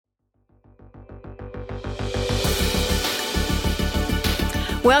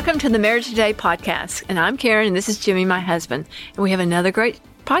Welcome to the Marriage Today podcast. And I'm Karen, and this is Jimmy, my husband. And we have another great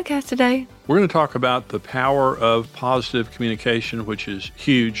podcast today. We're going to talk about the power of positive communication, which is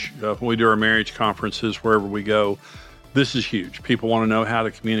huge. When we do our marriage conferences, wherever we go, this is huge. People want to know how to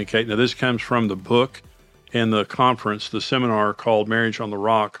communicate. Now, this comes from the book and the conference, the seminar called Marriage on the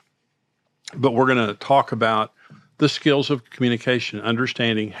Rock. But we're going to talk about the skills of communication,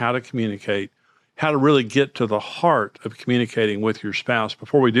 understanding how to communicate, how to really get to the heart of communicating with your spouse.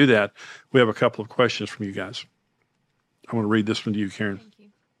 Before we do that, we have a couple of questions from you guys. I want to read this one to you, Karen. Thank you.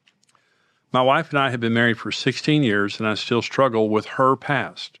 My wife and I have been married for 16 years, and I still struggle with her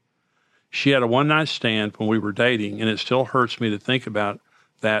past. She had a one-night stand when we were dating, and it still hurts me to think about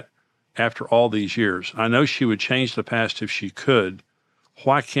that after all these years. I know she would change the past if she could.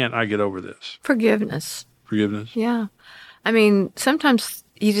 Why can't I get over this? Forgiveness. Forgiveness? Yeah. I mean, sometimes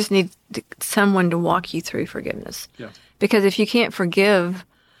you just need someone to walk you through forgiveness. Yeah. Because if you can't forgive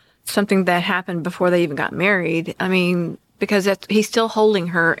something that happened before they even got married, I mean, because he's still holding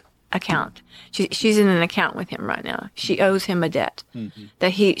her account. She's in an account with him right now. She owes him a debt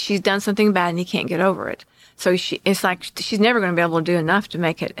that she's done something bad and he can't get over it. So it's like she's never going to be able to do enough to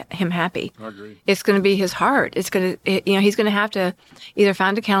make him happy. I agree. It's going to be his heart. He's going to have to either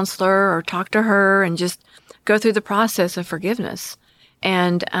find a counselor or talk to her and just go through the process of forgiveness.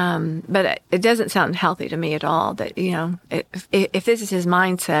 And but it doesn't sound healthy to me at all. That if this is his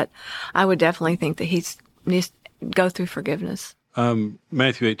mindset, I would definitely think that he needs to go through forgiveness.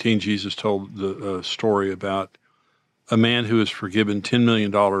 Matthew 18, Jesus told the story about a man who was forgiven $10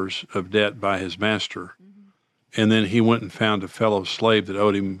 million of debt by his master. And then he went and found a fellow slave that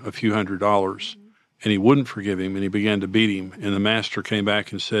owed him a few $100s, and he wouldn't forgive him, and he began to beat him. And the master came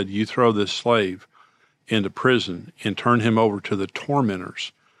back and said, you throw this slave into prison and turn him over to the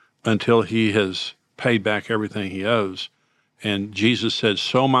tormentors until he has paid back everything he owes. And Jesus said,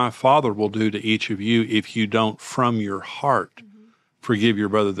 so my Father will do to each of you if you don't from your heart forgive your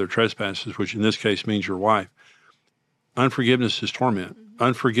brother their trespasses, which in this case means your wife. Unforgiveness is torment.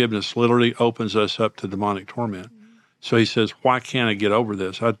 Unforgiveness literally opens us up to demonic torment. So he says, why can't I get over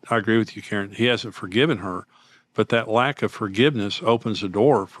this? I agree with you, Karen. He hasn't forgiven her, but that lack of forgiveness opens the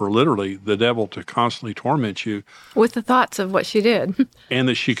door for literally the devil to constantly torment you. With the thoughts of what she did. And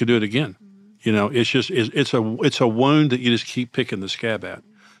that she could do it again. It's a wound that you just keep picking the scab at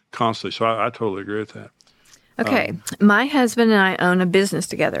constantly. So I totally agree with that. Okay. My husband and I own a business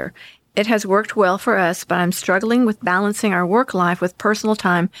together. It has worked well for us, but I'm struggling with balancing our work life with personal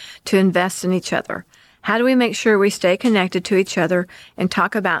time to invest in each other. How do we make sure we stay connected to each other and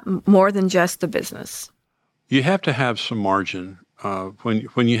talk about more than just the business? You have to have some margin.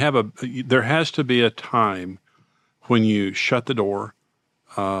 When you have there has to be a time when you shut the door,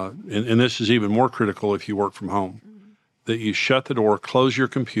 and this is even more critical if you work from home, that you shut the door, close your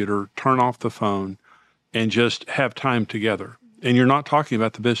computer, turn off the phone, and just have time together. And you're not talking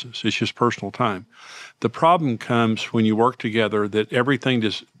about the business. It's just personal time. The problem comes when you work together that everything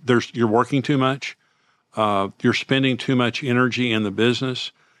you're working too much, you're spending too much energy in the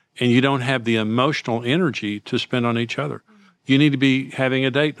business, and you don't have the emotional energy to spend on each other. You need to be having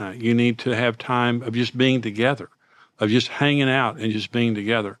a date night. You need to have time of just being together, of just hanging out and just being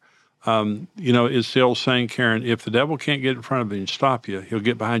together. It's the old saying, Karen, if the devil can't get in front of you and stop you, he'll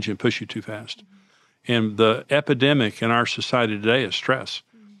get behind you and push you too fast. And the epidemic in our society today is stress.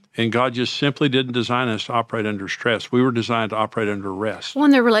 And God just simply didn't design us to operate under stress. We were designed to operate under rest. Well,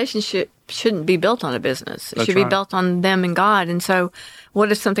 and their relationship shouldn't be built on a business. It should be built on them and God. And so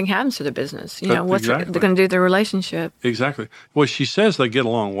what if something happens to the business? What's they're going to do to their relationship? Exactly. Well, she says they get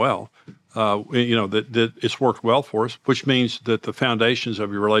along well, that it's worked well for us, which means that the foundations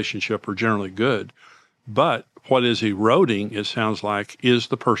of your relationship are generally good. But what is eroding, it sounds like, is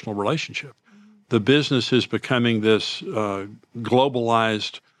the personal relationship. The business is becoming this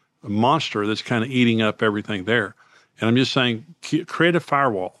globalized monster that's kind of eating up everything there. And I'm just saying, create a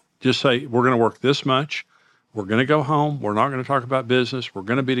firewall. Just say, we're going to work this much. We're going to go home. We're not going to talk about business. We're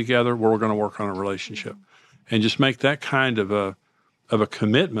going to be together. We're going to work on a relationship. And just make that kind of a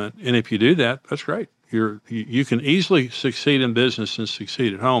commitment. And if you do that, that's great. You can easily succeed in business and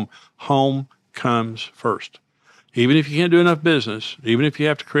succeed at home. Home comes first. Even if you can't do enough business, even if you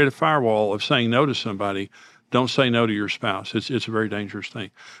have to create a firewall of saying no to somebody, don't say no to your spouse. It's a very dangerous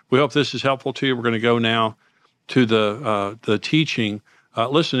thing. We hope this is helpful to you. We're going to go now to the teaching.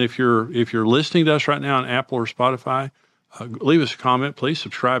 Listen, if you're listening to us right now on Apple or Spotify, leave us a comment, please.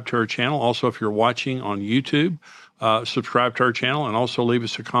 Subscribe to our channel. Also, if you're watching on YouTube, subscribe to our channel and also leave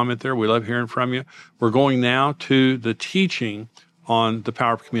us a comment there. We love hearing from you. We're going now to the teaching on the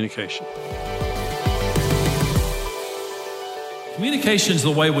power of communication. Communication is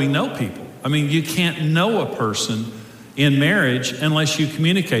the way we know people. I mean, you can't know a person in marriage unless you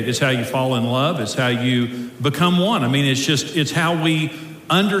communicate. It's how you fall in love. It's how you become one. I mean, it's how we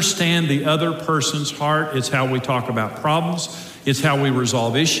understand the other person's heart. It's how we talk about problems. It's how we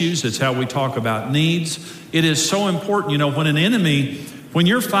resolve issues. It's how we talk about needs. It is so important. You know, when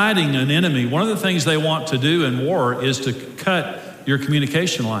you're fighting an enemy, one of the things they want to do in war is to cut your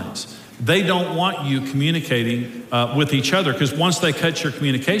communication lines. They don't want you communicating with each other, because once they cut your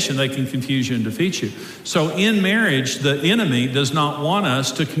communication, they can confuse you and defeat you. So in marriage, the enemy does not want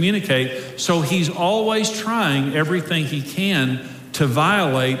us to communicate. So he's always trying everything he can to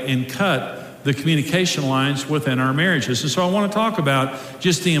violate and cut the communication lines within our marriages. And so I want to talk about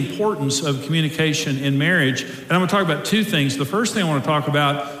just the importance of communication in marriage. And I'm going to talk about two things. The first thing I want to talk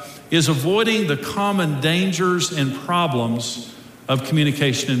about is avoiding the common dangers and problems of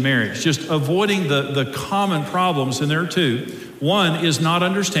communication in marriage. Just avoiding the common problems, and there are two. One is not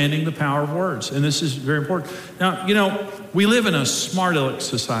understanding the power of words, and this is very important. Now, you know, we live in a smart aleck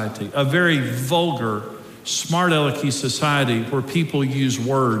society, a very vulgar, smart alecky society where people use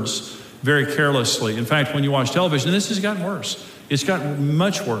words very carelessly. In fact, when you watch television, and this has gotten worse. It's gotten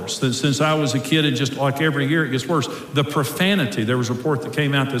much worse since I was a kid, and just like every year it gets worse. The profanity, there was a report that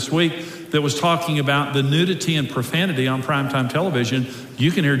came out this week that was talking about the nudity and profanity on primetime television.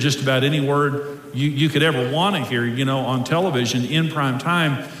 You can hear just about any word you could ever want to hear, you know, on television in prime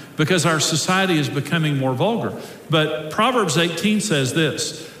time, because our society is becoming more vulgar. But Proverbs 18 says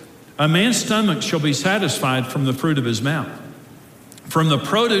this: a man's stomach shall be satisfied from the fruit of his mouth. From the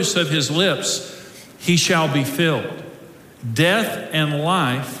produce of his lips he shall be filled. Death and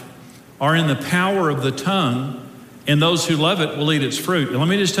life are in the power of the tongue, and those who love it will eat its fruit. And let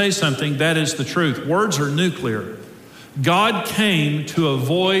me just tell you something, that is the truth. Words are nuclear. God came to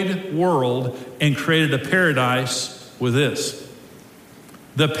avoid world and created a paradise with this.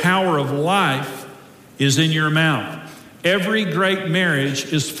 The power of life is in your mouth. Every great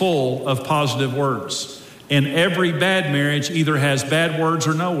marriage is full of positive words. And every bad marriage either has bad words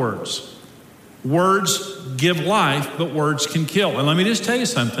or no words. Words give life, but words can kill. And let me just tell you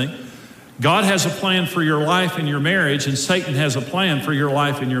something. God has a plan for your life and your marriage, and Satan has a plan for your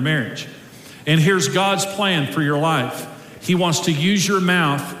life and your marriage. And here's God's plan for your life. He wants to use your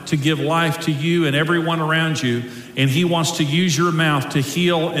mouth to give life to you and everyone around you. And he wants to use your mouth to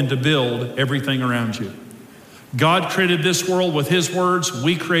heal and to build everything around you. God created this world with his words.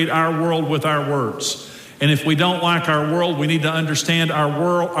 We create our world with our words. And if we don't like our world, we need to understand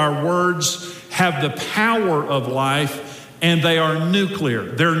our words have the power of life, and they are nuclear.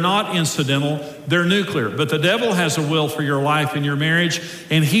 They're not incidental, they're nuclear. But the devil has a will for your life and your marriage,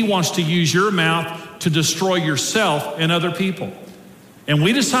 and he wants to use your mouth to destroy yourself and other people. And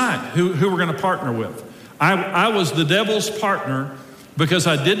we decide who we're going to partner with. I was the devil's partner because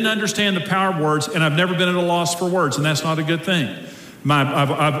I didn't understand the power of words, and I've never been at a loss for words, and that's not a good thing.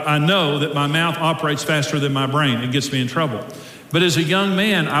 I know that my mouth operates faster than my brain. It gets me in trouble. But as a young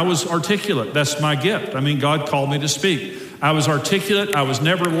man, I was articulate. That's my gift. I mean, God called me to speak. I was articulate. I was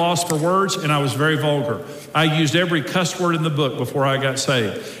never lost for words, and I was very vulgar. I used every cuss word in the book before I got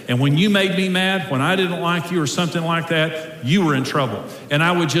saved. And when you made me mad, when I didn't like you or something like that, you were in trouble. And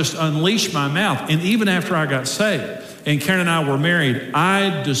I would just unleash my mouth. And even after I got saved and Karen and I were married,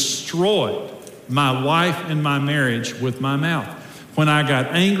 I destroyed my wife and my marriage with my mouth. When I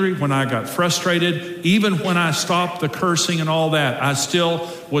got angry, when I got frustrated, even when I stopped the cursing and all that, I still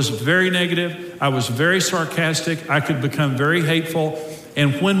was very negative. I was very sarcastic. I could become very hateful.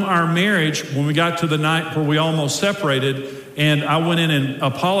 And when we got to the night where we almost separated, and I went in and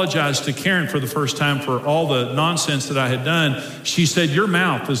apologized to Karen for the first time for all the nonsense that I had done, she said, "Your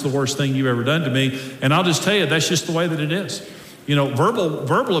mouth is the worst thing you've ever done to me." And I'll just tell you, that's just the way that it is. You know,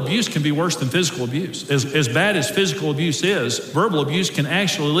 verbal abuse can be worse than physical abuse. As bad as physical abuse is, verbal abuse can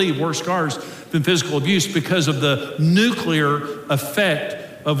actually leave worse scars than physical abuse because of the nuclear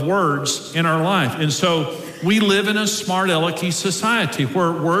effect of words in our life. And so we live in a smart alecky society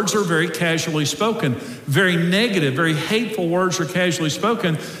where words are very casually spoken. Very negative, very hateful words are casually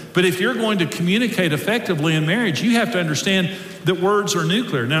spoken. But if you're going to communicate effectively in marriage, you have to understand that words are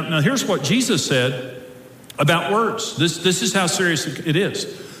nuclear. Now here's what Jesus said about words. This is how serious it is.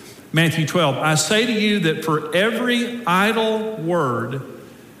 Matthew 12, I say to you that for every idle word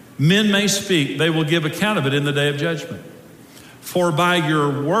men may speak, they will give account of it in the day of judgment. For by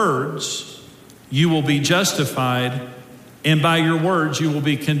your words you will be justified, and by your words you will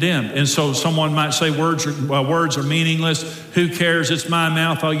be condemned. And so someone might say words are meaningless. Who cares? It's my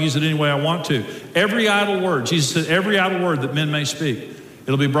mouth. I'll use it any way I want to. Every idle word, Jesus said, every idle word that men may speak,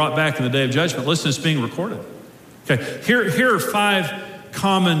 it'll be brought back in the day of judgment. Listen, it's being recorded. Okay, here are 5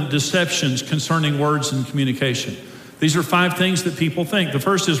 common deceptions concerning words and communication. These are 5 things that people think. The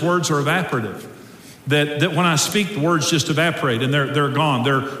first is words are evaporative. That when I speak, the words just evaporate and they're gone.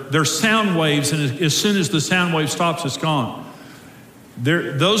 They're sound waves, and as soon as the sound wave stops, it's gone.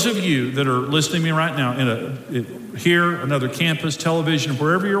 Those of you that are listening to me right now, here, another campus, television,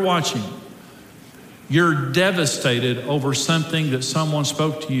 wherever you're watching, you're devastated over something that someone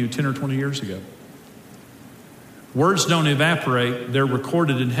spoke to you 10 or 20 years ago. Words don't evaporate. They're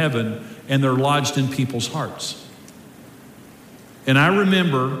recorded in heaven, and they're lodged in people's hearts. And I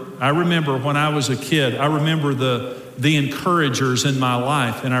remember when I was a kid, I remember the encouragers in my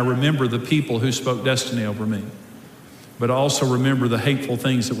life, and I remember the people who spoke destiny over me. But I also remember the hateful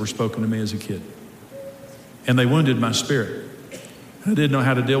things that were spoken to me as a kid. And they wounded my spirit. I didn't know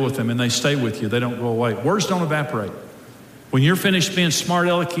how to deal with them, and they stay with you. They don't go away. Words don't evaporate. When you're finished being smart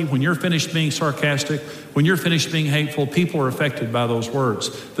alecky, when you're finished being sarcastic, when you're finished being hateful, people are affected by those words.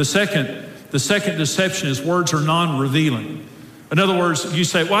 The second deception is words are non-revealing. In other words, you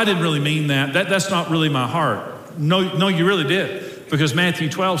say, well, I didn't really mean that. That's not really my heart. No, you really did. Because Matthew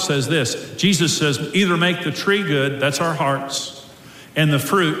 12 says this. Jesus says, either make the tree good, that's our hearts, and the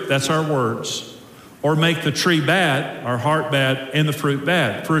fruit, that's our words. Or make the tree bad, our heart bad, and the fruit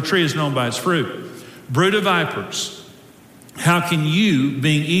bad. For a tree is known by its fruit. Brood of vipers, how can you,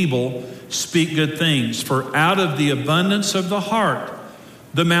 being evil, speak good things? For out of the abundance of the heart,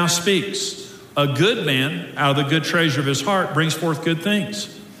 the mouth speaks. A good man, out of the good treasure of his heart, brings forth good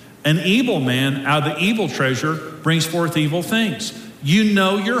things. An evil man, out of the evil treasure, brings forth evil things. You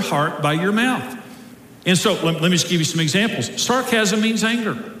know your heart by your mouth. And so, let me just give you some examples. Sarcasm means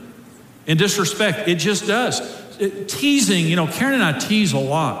anger and disrespect. It just does. Teasing, Karen and I tease a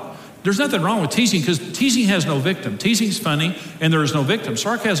lot. There's nothing wrong with teasing because teasing has no victim. Teasing's funny and there is no victim.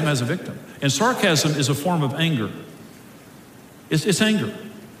 Sarcasm has a victim. And sarcasm is a form of anger. It's anger.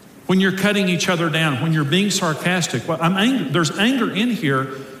 When you're cutting each other down, when you're being sarcastic, well, I'm angry. There's anger in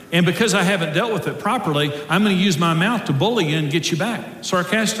here, and because I haven't dealt with it properly, I'm going to use my mouth to bully you and get you back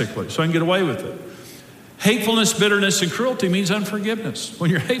sarcastically so I can get away with it. Hatefulness, bitterness, and cruelty means unforgiveness. When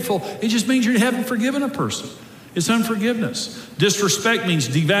you're hateful, it just means you haven't forgiven a person. It's unforgiveness. Disrespect means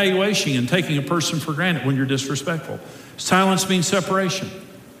devaluation and taking a person for granted when you're disrespectful. Silence means separation.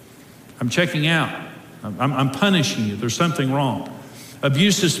 I'm checking out. I'm punishing you. There's something wrong.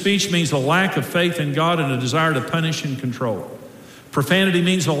 Abusive speech means a lack of faith in God and a desire to punish and control. Profanity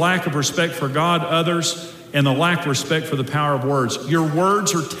means a lack of respect for God, others, and a lack of respect for the power of words. Your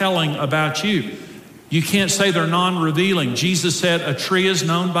words are telling about you. You can't say they're non-revealing. Jesus said a tree is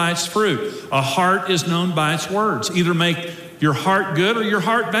known by its fruit. A heart is known by its words. Either make your heart good or your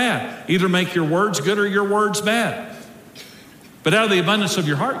heart bad. Either make your words good or your words bad. But out of the abundance of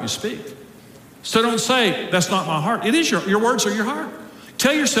your heart, you speak. So don't say, that's not my heart. It is your words are your heart.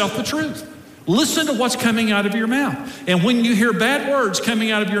 Tell yourself the truth. Listen to what's coming out of your mouth. And when you hear bad words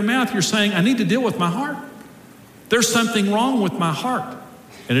coming out of your mouth, you're saying, I need to deal with my heart. There's something wrong with my heart.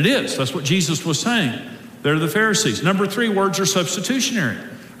 And it is. That's what Jesus was saying. They're the Pharisees. Number 3, words are substitutionary.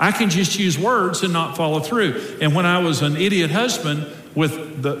 I can just use words and not follow through. And when I was an idiot husband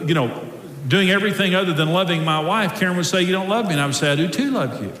with doing everything other than loving my wife, Karen would say, you don't love me. And I would say, I do too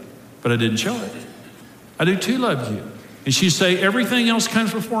love you. But I didn't show it. I do too love you. And she'd say, everything else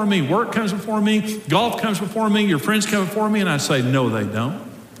comes before me. Work comes before me. Golf comes before me. Your friends come before me. And I'd say, no, they don't.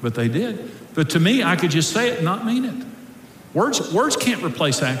 But they did. But to me, I could just say it and not mean it. Words can't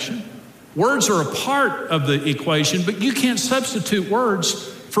replace action. Words are a part of the equation, but you can't substitute words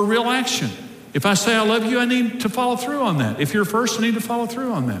for real action. If I say I love you, I need to follow through on that. If you're first, I need to follow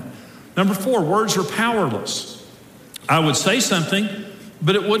through on that. Number 4, words are powerless. I would say something,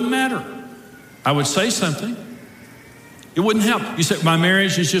 but it wouldn't matter. I would say something. It wouldn't help. You say, my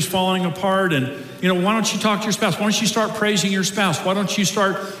marriage is just falling apart, and why don't you talk to your spouse? Why don't you start praising your spouse? Why don't you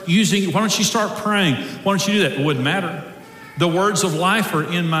start praying? Why don't you do that? It wouldn't matter. The words of life are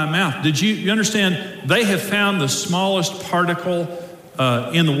in my mouth. Did you understand? They have found the smallest particle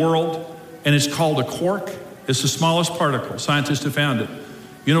in the world, and it's called a quark. It's the smallest particle. Scientists have found it.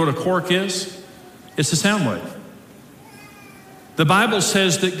 You know what a quark is? It's a sound wave. The Bible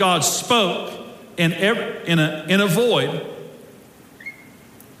says that God spoke in a void,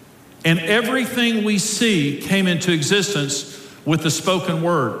 and everything we see came into existence with the spoken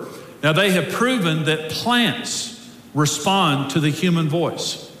word. Now, they have proven that plants respond to the human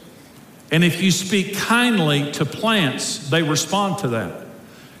voice. And if you speak kindly to plants, they respond to that.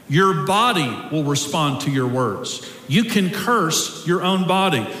 Your body will respond to your words. You can curse your own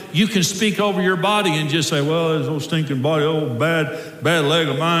body. You can speak over your body and just say, well, this old stinking body, old bad leg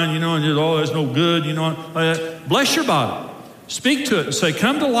of mine, and just, oh, that's no good, Bless your body. Speak to it and say,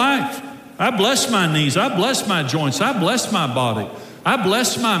 come to life. I bless my knees. I bless my joints. I bless my body. I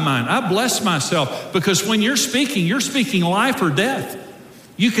bless my mind. I bless myself. Because when you're speaking life or death.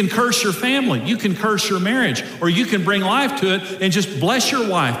 You can curse your family. You can curse your marriage. Or you can bring life to it and just bless your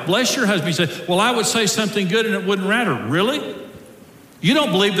wife, bless your husband. You say, well, I would say something good and it wouldn't matter. Really? You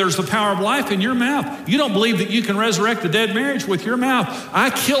don't believe there's the power of life in your mouth. You don't believe that you can resurrect a dead marriage with your mouth. I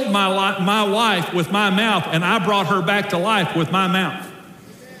killed my wife with my mouth, and I brought her back to life with my mouth.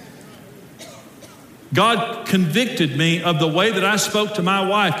 God convicted me of the way that I spoke to my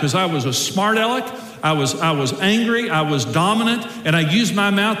wife because I was a smart aleck. I was angry, I was dominant, and I used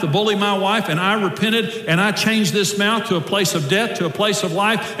my mouth to bully my wife, and I repented, and I changed this mouth to a place of death, to a place of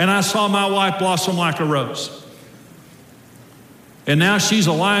life, and I saw my wife blossom like a rose. And now she's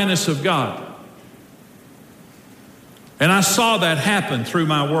a lioness of God. And I saw that happen through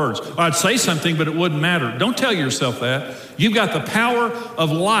my words. I'd say something, but it wouldn't matter. Don't tell yourself that. You've got the power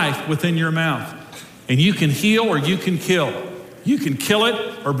of life within your mouth, and you can heal or you can kill. You can kill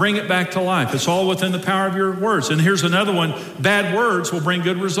it or bring it back to life. It's all within the power of your words. And here's another one. Bad words will bring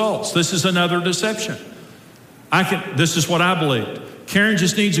good results. This is another deception. This is what I believed. Karen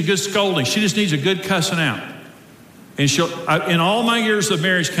just needs a good scolding. She just needs a good cussing out. And in all my years of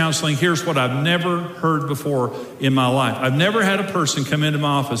marriage counseling, here's what I've never heard before in my life. I've never had a person come into my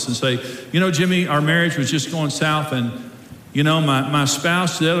office and say, Jimmy, our marriage was just going south, and, my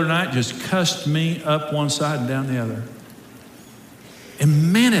spouse the other night just cussed me up one side and down the other.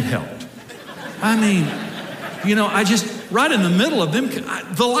 And man, it helped. I mean, I just, right in the middle of them,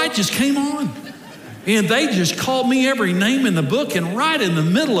 the light just came on. And they just called me every name in the book. And right in the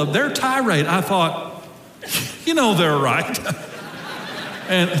middle of their tirade, I thought, they're right.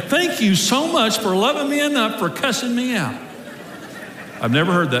 And thank you so much for loving me enough for cussing me out. I've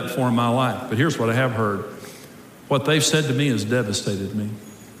never heard that before in my life. But here's what I have heard. What they've said to me has devastated me.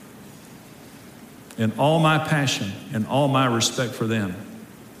 And all my passion and all my respect for them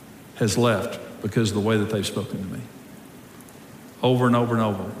has left because of the way that they've spoken to me. Over and over and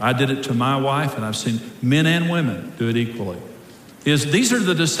over. I did it to my wife, and I've seen men and women do it equally. These are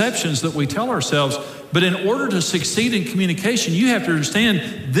the deceptions that we tell ourselves, but in order to succeed in communication, you have to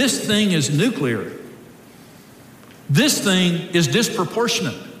understand this thing is nuclear. This thing is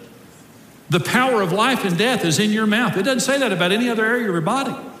disproportionate. The power of life and death is in your mouth. It doesn't say that about any other area of your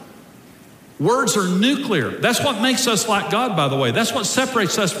body. Words are nuclear. That's what makes us like God, by the way. That's what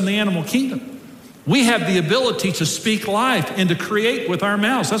separates us from the animal kingdom. We have the ability to speak life and to create with our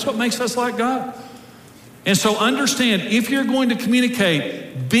mouths. That's what makes us like God. And so understand, if you're going to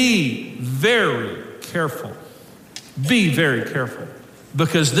communicate, be very careful. Be very careful.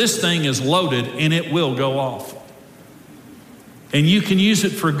 Because this thing is loaded and it will go off. And you can use it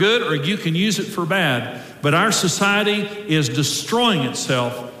for good or you can use it for bad. But our society is destroying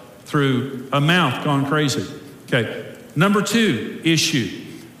itself through a mouth gone crazy. Okay, number 2 issue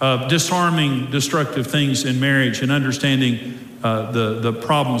of disarming destructive things in marriage and understanding the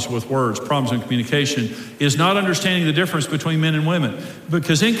problems with words, problems in communication, is not understanding the difference between men and women.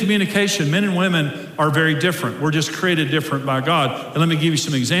 Because in communication, men and women are very different. We're just created different by God. And let me give you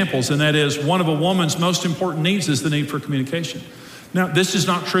some examples, and that is one of a woman's most important needs is the need for communication. Now, this is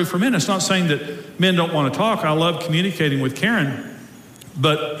not true for men. It's not saying that men don't want to talk. I love communicating with Karen,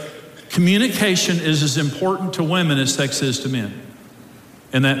 but communication is as important to women as sex is to men.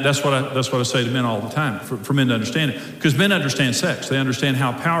 And that's what I say to men all the time, for men to understand it. Because men understand sex. They understand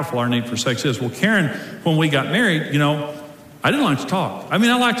how powerful our need for sex is. Well, Karen, when we got married, I didn't like to talk. I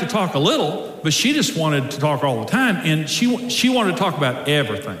mean, I like to talk a little, but she just wanted to talk all the time. And she wanted to talk about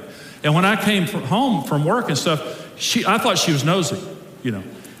everything. And when I came home from work and stuff, I thought she was nosy,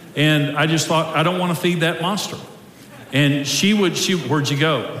 And I just thought, I don't want to feed that monster. And where'd you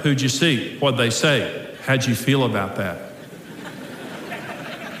go? Who'd you see? What'd they say? How'd you feel about that?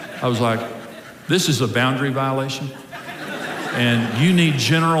 I was like, this is a boundary violation. And you need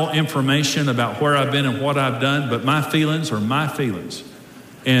general information about where I've been and what I've done, but my feelings are my feelings.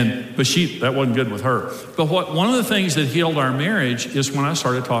 But that wasn't good with her. But one of the things that healed our marriage is when I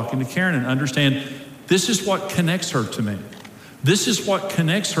started talking to Karen and understand this is what connects her to me. This is what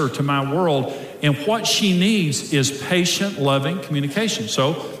connects her to my world. And what she needs is patient, loving communication.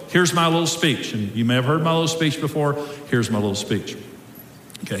 So here's my little speech. And you may have heard my little speech before. Here's my little speech.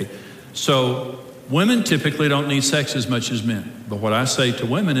 Okay. So women typically don't need sex as much as men. But what I say to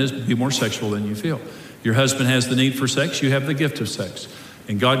women is be more sexual than you feel. Your husband has the need for sex. You have the gift of sex.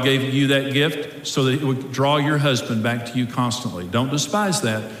 And God gave you that gift so that it would draw your husband back to you constantly. Don't despise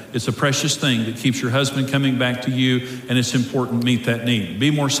that. It's a precious thing that keeps your husband coming back to you, and it's important to meet that need.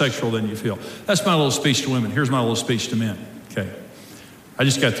 Be more sexual than you feel. That's my little speech to women. Here's my little speech to men. Okay. I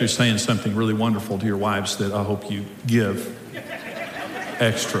just got through saying something really wonderful to your wives that I hope you give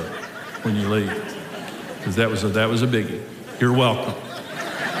extra when you leave, because that was a biggie. You're welcome.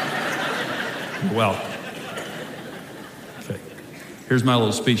 You're welcome. Okay. Here's my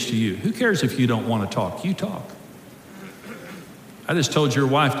little speech to you. Who cares if you don't want to talk? You talk. I just told your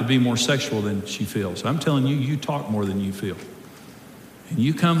wife to be more sexual than she feels. I'm telling you, you talk more than you feel. And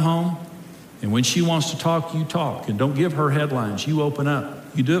you come home, and when she wants to talk, you talk. And don't give her headlines. You open up.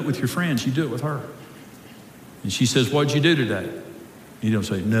 You do it with your friends. You do it with her. And she says, what'd you do today? You don't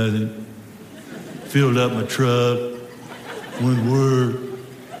say, nothing. Filled up my truck. One word.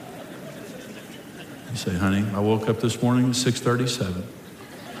 You say, honey, I woke up this morning at 6:37.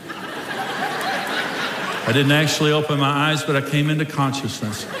 I didn't actually open my eyes, but I came into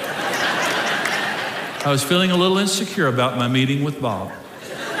consciousness. I was feeling a little insecure about my meeting with Bob.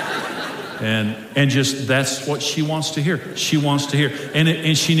 And just, that's what she wants to hear. She wants to hear.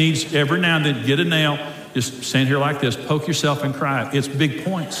 And she needs, every now and then, get a nail, just stand here like this, poke yourself and cry. It's big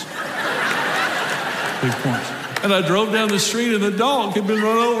points. Big points. And I drove down the street and the dog had been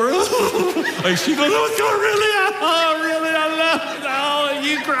run over. Like she goes, oh, really, I love it. Oh, and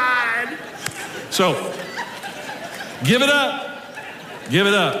you cried. So, give it up. Give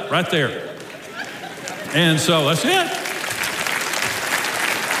it up, right there. And so, that's it.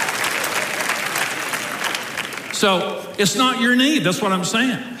 So, it's not your need. That's what I'm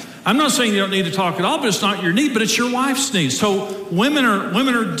saying. I'm not saying you don't need to talk at all, but it's not your need, but it's your wife's need. So, women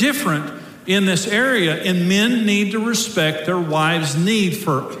are different in this area, and men need to respect their wives' need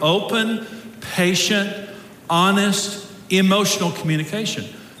for open, patient, honest, emotional communication.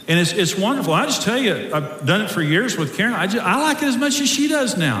 And it's wonderful. I just tell you, I've done it for years with Karen. I like it as much as she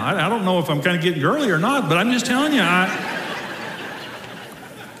does now. I don't know if I'm kind of getting girly or not, but I'm just telling you.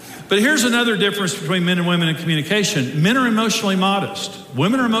 But here's another difference between men and women in communication. Men are emotionally modest.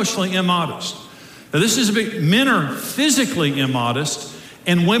 Women are emotionally immodest. Now this is a big, men are physically immodest,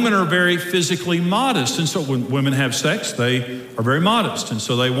 and women are very physically modest. And so when women have sex, they are very modest. And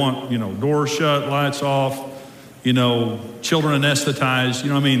so they want, doors shut, lights off, children anesthetized.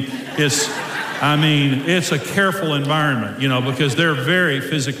 It's a careful environment, because they're very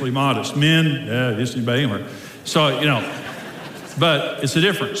physically modest. Men, just anybody anywhere. So, but it's a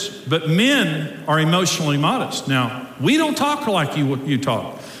difference. But men are emotionally modest. Now, we don't talk like you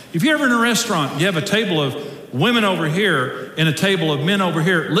talk. If you're ever in a restaurant, you have a table of women over here and a table of men over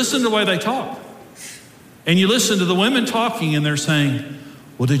here, listen to the way they talk. And you listen to the women talking and they're saying,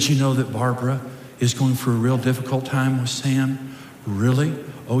 well, did you know that Barbara is going through a real difficult time with Sam? Really?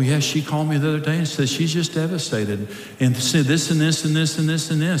 Oh, yes, she called me the other day and said she's just devastated and said this and this and this and this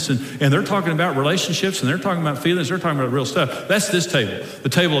and this. And they're talking about relationships and they're talking about feelings. They're talking about real stuff. That's this table. The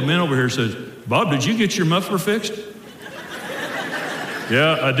table of men over here says, Bob, did you get your muffler fixed?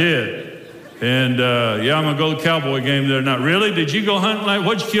 Yeah, I did. And I'm going to go to the Cowboy game there. Not really? Did you go hunting?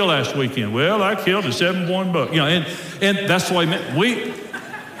 What'd you kill last weekend? Well, I killed a 7-point buck. And that's the way men,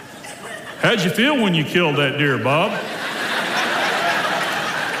 how'd you feel when you killed that deer, Bob?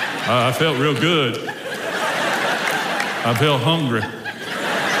 I felt real good. I felt hungry.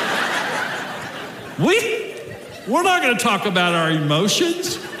 We're not going to talk about our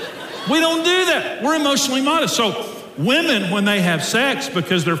emotions. We don't do that. We're emotionally modest. So women, when they have sex,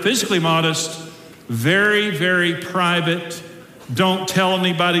 because they're physically modest, very, very private. Don't tell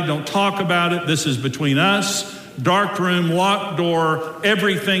anybody. Don't talk about it. This is between us. Dark room, locked door.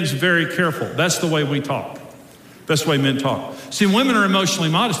 Everything's very careful. That's the way we talk. That's the way men talk. See, women are emotionally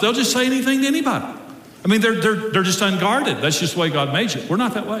modest. They'll just say anything to anybody. They're just unguarded. That's just the way God made you. We're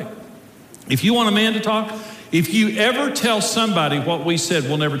not that way. If you want a man to talk, if you ever tell somebody what we said,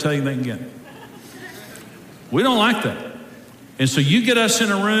 we'll never tell you anything again. We don't like that. And so you get us in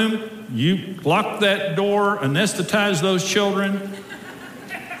a room, you lock that door, anesthetize those children,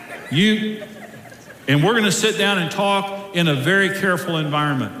 and we're going to sit down and talk in a very careful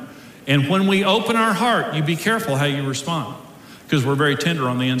environment. And when we open our heart, you be careful how you respond, because we're very tender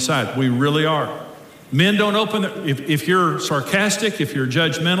on the inside. We really are. Men don't open if you're sarcastic, if you're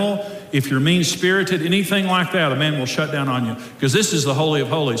judgmental, if you're mean-spirited, anything like that, a man will shut down on you, because this is the Holy of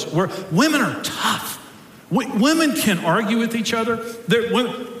Holies. Women are tough. Women can argue with each other.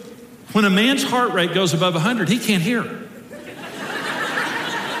 When a man's heart rate goes above 100, he can't hear.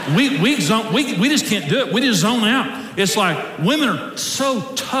 We just can't do it. We just zone out. It's like women are so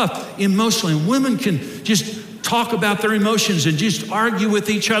tough emotionally. Women can just talk about their emotions and just argue with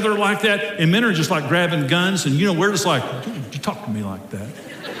each other like that. And men are just like grabbing guns, and we're just like, you talk to me like that.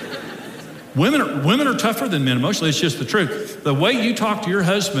 Women are tougher than men emotionally. It's just the truth. The way you talk to your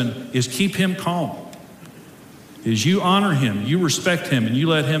husband is keep him calm. Is you honor him, you respect him, and you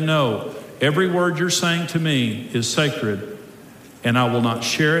let him know every word you're saying to me is sacred, and I will not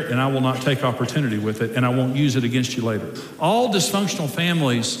share it, and I will not take opportunity with it, and I won't use it against you later. All dysfunctional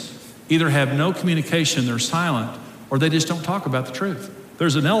families either have no communication, they're silent, or they just don't talk about the truth.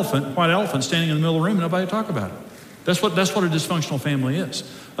 There's an white elephant standing in the middle of the room, and nobody talk about it. That's what a dysfunctional family is.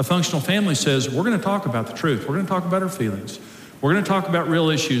 A functional family says, we're going to talk about the truth. We're going to talk about our feelings. We're going to talk about real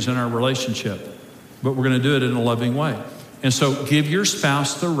issues in our relationship, but we're going to do it in a loving way. And so give your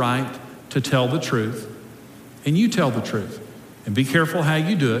spouse the right to tell the truth, and you tell the truth. And be careful how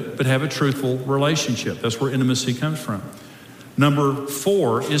you do it, but have a truthful relationship. That's where intimacy comes from. Number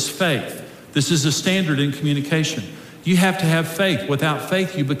 4 is faith. This is a standard in communication. You have to have faith. Without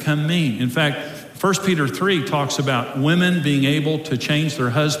faith, you become mean. In fact, 1 Peter 3 talks about women being able to change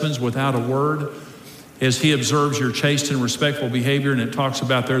their husbands without a word as he observes your chaste and respectful behavior, and it talks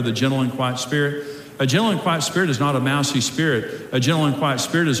about there the gentle and quiet spirit. A gentle and quiet spirit is not a mousy spirit. A gentle and quiet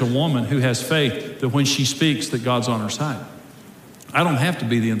spirit is a woman who has faith that when she speaks that God's on her side. I don't have to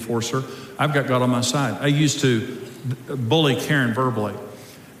be the enforcer. I've got God on my side. I used to bully Karen verbally.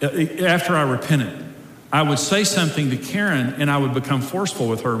 After I repented, I would say something to Karen and I would become forceful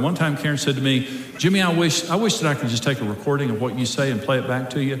with her. And one time Karen said to me, Jimmy, I wish that I could just take a recording of what you say and play it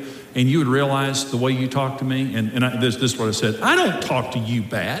back to you, and you would realize the way you talk to me. This is what I said. I don't talk to you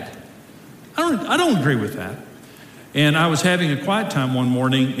bad. I don't agree with that. And I was having a quiet time one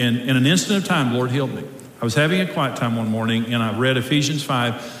morning, and in an instant of time, the Lord healed me. I was having a quiet time one morning, and I read Ephesians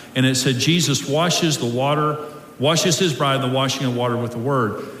 5, and it said, Jesus washes his bride in the washing of water with the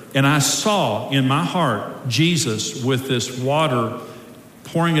word. And I saw in my heart Jesus with this water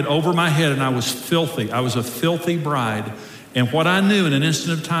pouring it over my head, and I was filthy. I was a filthy bride. And what I knew in an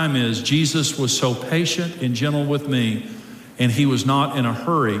instant of time is Jesus was so patient and gentle with me, and he was not in a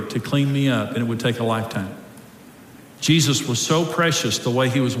hurry to clean me up, and it would take a lifetime. Jesus was so precious the way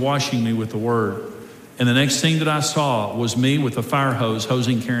he was washing me with the word. And the next thing that I saw was me with a fire hose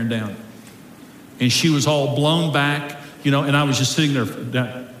hosing Karen down. And she was all blown back, and I was just sitting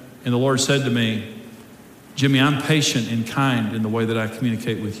there. And the Lord said to me, Jimmy, I'm patient and kind in the way that I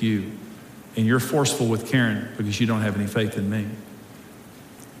communicate with you. And you're forceful with Karen because you don't have any faith in me.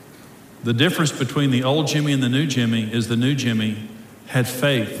 The difference between the old Jimmy and the new Jimmy is the new Jimmy had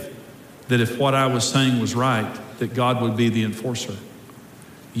faith that if what I was saying was right, that God would be the enforcer.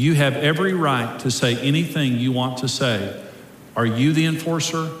 You have every right to say anything you want to say. Are you the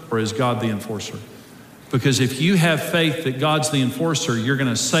enforcer or is God the enforcer? Because if you have faith that God's the enforcer, you're going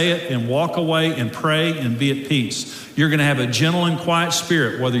to say it and walk away and pray and be at peace. You're going to have a gentle and quiet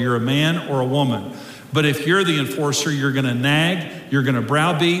spirit, whether you're a man or a woman. But if you're the enforcer, you're going to nag, you're going to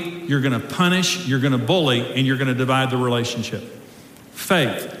browbeat, you're going to punish, you're going to bully, and you're going to divide the relationship.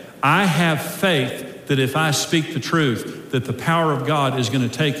 Faith. I have faith that if I speak the truth, that the power of God is going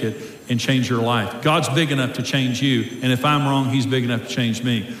to take it and change your life. God's big enough to change you, and if I'm wrong, he's big enough to change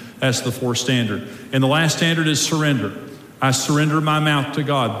me. That's the 4th standard. And the last standard is surrender. I surrender my mouth to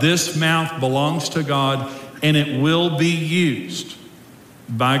God. This mouth belongs to God, and it will be used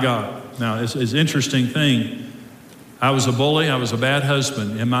by God. Now, it's an interesting thing. I was a bully, I was a bad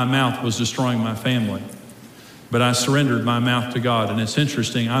husband, and my mouth was destroying my family. But I surrendered my mouth to God, and it's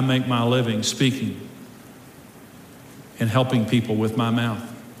interesting, I make my living speaking and helping people with my mouth.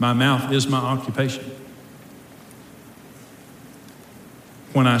 My mouth is my occupation.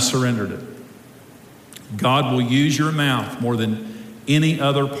 When I surrendered it. God will use your mouth more than any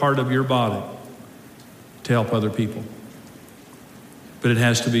other part of your body to help other people. But it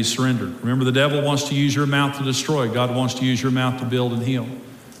has to be surrendered. Remember, the devil wants to use your mouth to destroy. God wants to use your mouth to build and heal.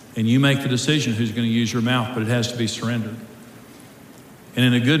 And you make the decision who's going to use your mouth, but it has to be surrendered. And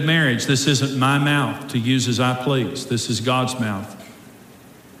in a good marriage, this isn't my mouth to use as I please. This is God's mouth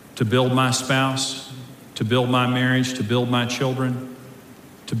to build my spouse, to build my marriage, to build my children,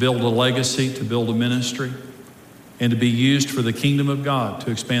 to build a legacy, to build a ministry, and to be used for the kingdom of God,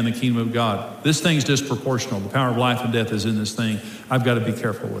 to expand the kingdom of God. This thing's disproportional. The power of life and death is in this thing. I've got to be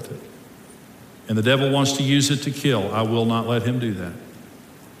careful with it. And the devil wants to use it to kill. I will not let him do that.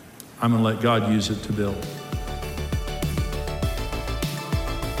 I'm going to let God use it to build.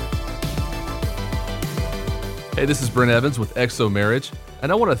 Hey, this is Brent Evans with XO Marriage,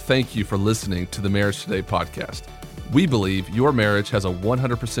 and I want to thank you for listening to the Marriage Today podcast. We believe your marriage has a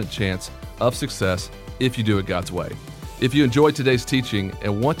 100% chance of success if you do it God's way. If you enjoyed today's teaching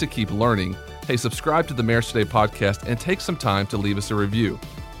and want to keep learning, Hey, subscribe to the Marriage Today podcast and take some time to leave us a review.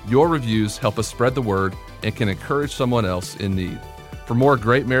 Your reviews help us spread the word and can encourage someone else in need. For more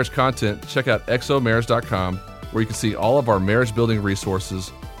great marriage content, check out exomarriage.com, where you can see all of our marriage building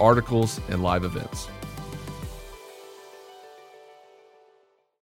resources, articles, and live events.